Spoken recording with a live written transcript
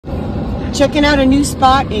checking out a new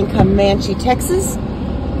spot in Comanche, Texas,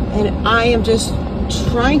 and I am just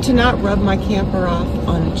trying to not rub my camper off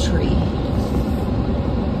on a tree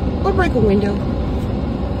or break a window.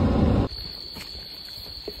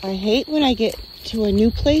 I hate when I get to a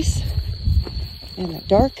new place in the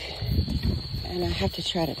dark and I have to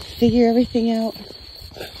try to figure everything out.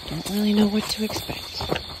 Don't really know what to expect.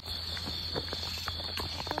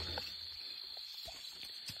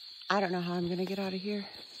 I don't know how I'm gonna get out of here.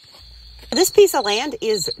 This piece of land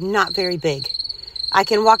is not very big. I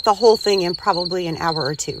can walk the whole thing in probably an hour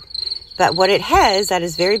or two. But what it has that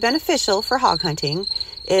is very beneficial for hog hunting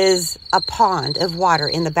is a pond of water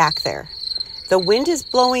in the back there. The wind is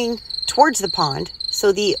blowing towards the pond,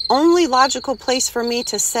 so the only logical place for me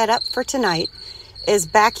to set up for tonight is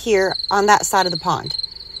back here on that side of the pond.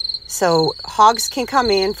 So hogs can come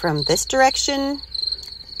in from this direction,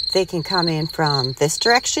 they can come in from this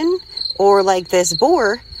direction, or like this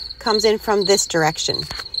boar comes in from this direction.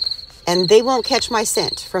 And they won't catch my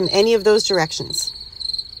scent from any of those directions.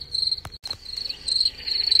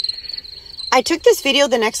 I took this video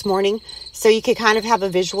the next morning so you could kind of have a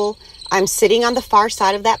visual. I'm sitting on the far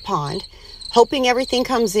side of that pond, hoping everything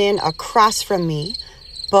comes in across from me,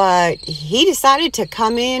 but he decided to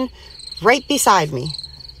come in right beside me.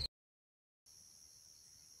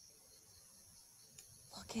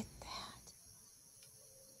 Look at that.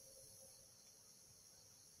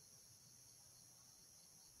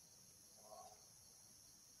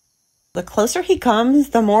 The closer he comes,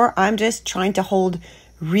 the more I'm just trying to hold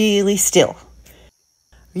really still.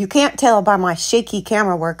 You can't tell by my shaky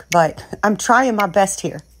camera work, but I'm trying my best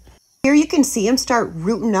here. Here you can see him start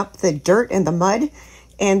rooting up the dirt and the mud,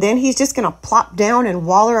 and then he's just gonna plop down and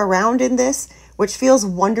waller around in this, which feels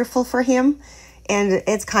wonderful for him, and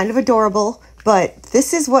it's kind of adorable, but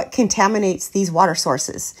this is what contaminates these water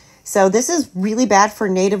sources. So this is really bad for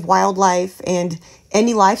native wildlife and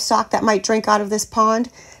any livestock that might drink out of this pond,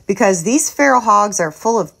 because these feral hogs are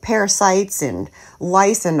full of parasites and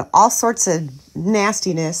lice and all sorts of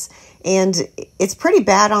nastiness, and it's pretty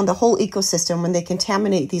bad on the whole ecosystem when they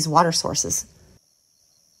contaminate these water sources.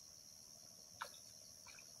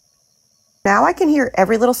 Now I can hear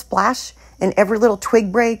every little splash and every little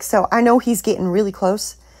twig break, so I know he's getting really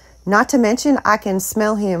close. Not to mention, I can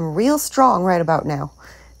smell him real strong right about now.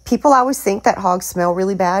 People always think that hogs smell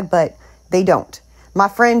really bad, but they don't. My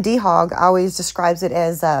friend D-Hog always describes it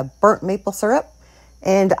as burnt maple syrup,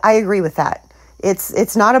 and I agree with that.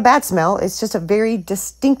 It's not a bad smell. It's just a very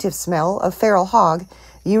distinctive smell of feral hog.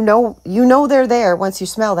 You know they're there once you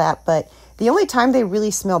smell that, but the only time they really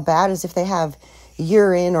smell bad is if they have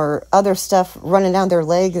urine or other stuff running down their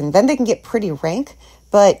leg, and then they can get pretty rank,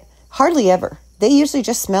 but hardly ever. They usually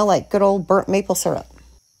just smell like good old burnt maple syrup.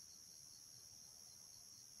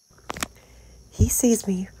 He sees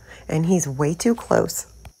me, and he's way too close.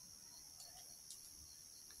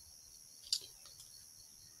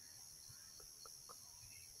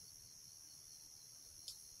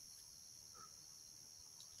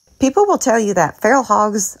 People will tell you that feral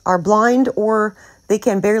hogs are blind or they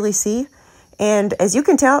can barely see. And as you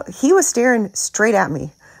can tell, he was staring straight at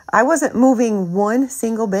me. I wasn't moving one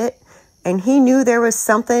single bit, and he knew there was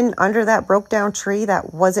something under that broke down tree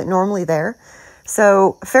that wasn't normally there.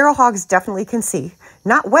 So feral hogs definitely can see.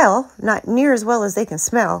 Not well, not near as well as they can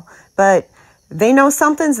smell, but they know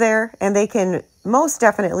something's there, and they can most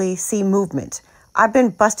definitely see movement. I've been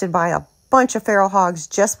busted by a bunch of feral hogs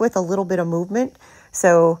just with a little bit of movement.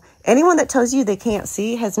 So anyone that tells you they can't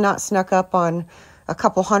see has not snuck up on a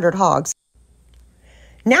couple hundred hogs.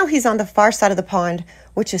 Now he's on the far side of the pond,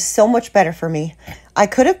 which is so much better for me. I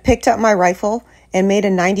could have picked up my rifle and made a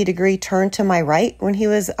 90-degree turn to my right when he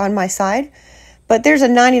was on my side, but there's a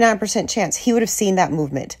 99% chance he would have seen that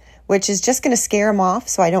movement, which is just going to scare him off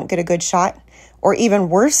so I don't get a good shot. Or even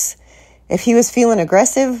worse, if he was feeling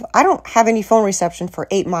aggressive, I don't have any phone reception for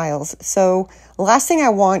 8 miles. So the last thing I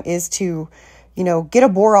want is to, get a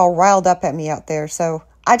boar all riled up at me out there. So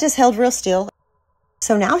I just held real still.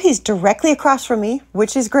 So now he's directly across from me,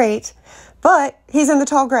 which is great, but he's in the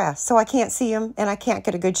tall grass, so I can't see him and I can't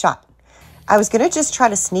get a good shot. I was going to just try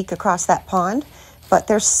to sneak across that pond, but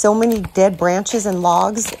there's so many dead branches and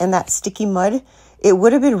logs and that sticky mud, it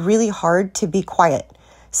would have been really hard to be quiet.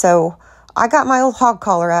 So I got my old hog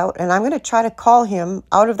collar out, and I'm going to try to call him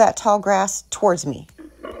out of that tall grass towards me.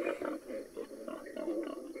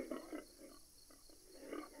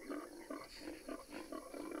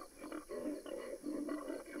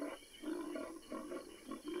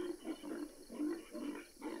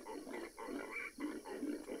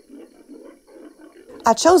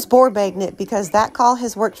 I chose boar magnet because that call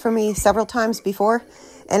has worked for me several times before,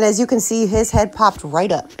 and as you can see, his head popped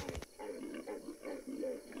right up.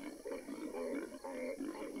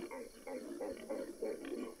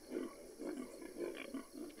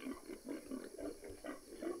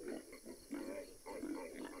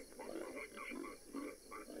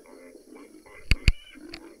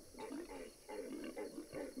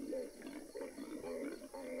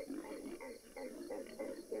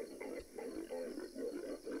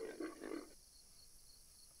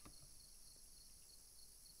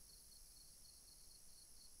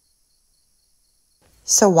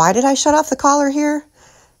 So why did I shut off the collar here?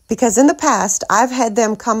 Because in the past, I've had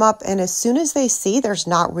them come up, and as soon as they see there's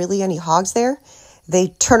not really any hogs there, they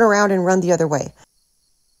turn around and run the other way.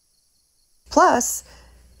 Plus,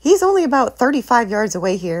 he's only about 35 yards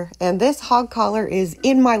away here, and this hog collar is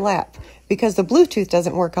in my lap because the Bluetooth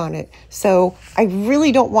doesn't work on it. So I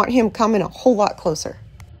really don't want him coming a whole lot closer.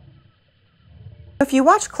 If you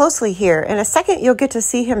watch closely here, in a second you'll get to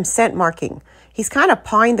see him scent marking. He's kind of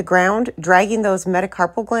pawing the ground, dragging those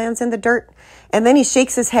metacarpal glands in the dirt, and then he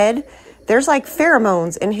shakes his head. There's like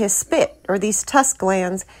pheromones in his spit, or these tusk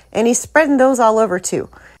glands, and he's spreading those all over too.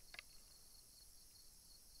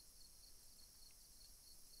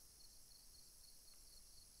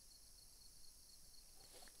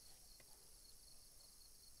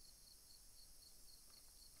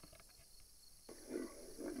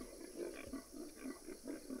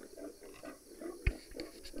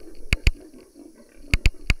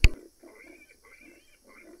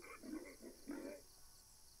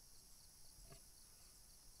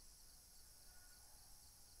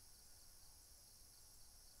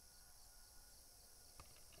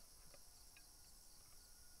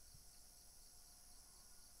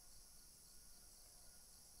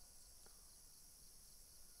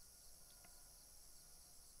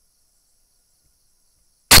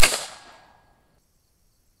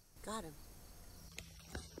 Got him.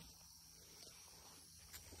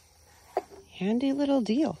 Handy little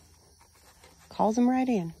deal. Calls him right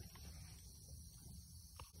in.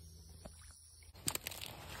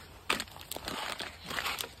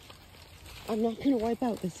 I'm not going to wipe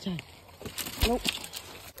out this time. Nope.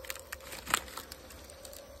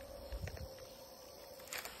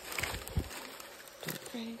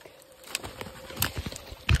 Don't break.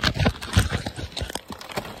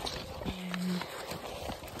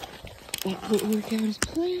 And that didn't work out as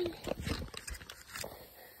planned.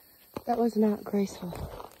 That was not graceful.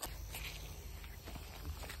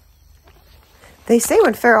 They say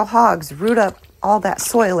when feral hogs root up all that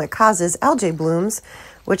soil, it causes algae blooms,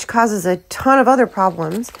 which causes a ton of other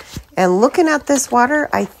problems. And looking at this water,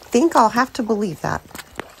 I think I'll have to believe that.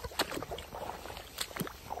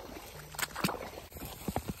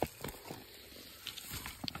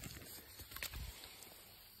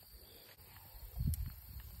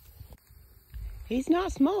 He's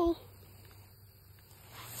not small.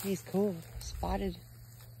 He's cool, spotted,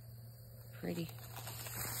 pretty.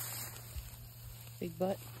 Big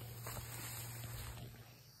butt.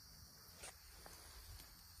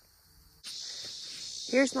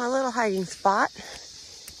 Here's my little hiding spot.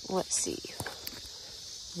 Let's see.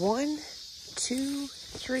 1, 2,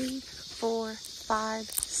 3, 4, 5,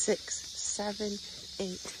 6, 7,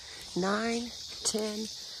 8, 9, 10,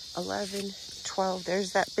 11, 12.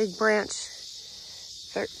 There's that big branch.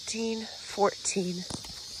 13, 14.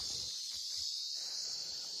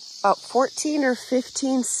 About 14 or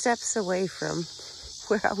 15 steps away from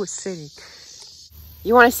where I was sitting.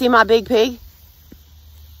 You want to see my big pig?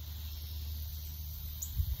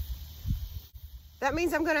 That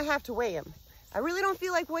means I'm going to have to weigh him. I really don't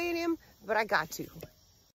feel like weighing him, but I got to.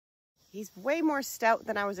 He's way more stout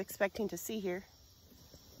than I was expecting to see here.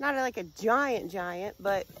 Not like a giant,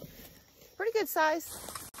 but pretty good size.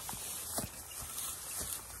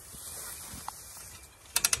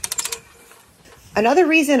 Another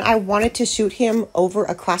reason I wanted to shoot him over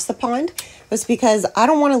across the pond was because I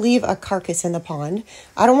don't want to leave a carcass in the pond.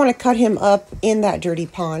 I don't want to cut him up in that dirty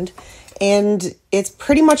pond. And it's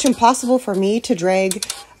pretty much impossible for me to drag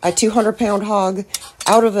a 200-pound hog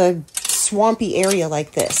out of a swampy area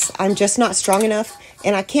like this. I'm just not strong enough,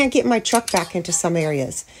 and I can't get my truck back into some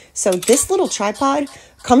areas. So this little tripod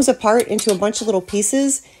comes apart into a bunch of little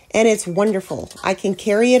pieces, and it's wonderful. I can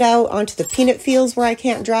carry it out onto the peanut fields where I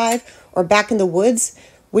can't drive, or back in the woods,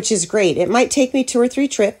 which is great. It might take me 2 or 3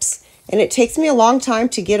 trips, and it takes me a long time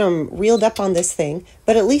to get them reeled up on this thing,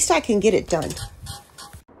 but at least I can get it done.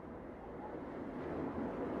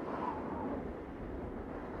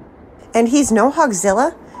 And he's no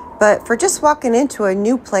hogzilla, but for just walking into a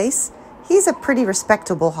new place, he's a pretty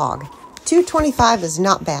respectable hog. $225 is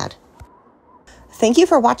not bad. Thank you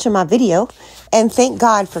for watching my video, and thank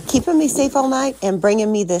God for keeping me safe all night and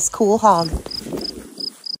bringing me this cool hog.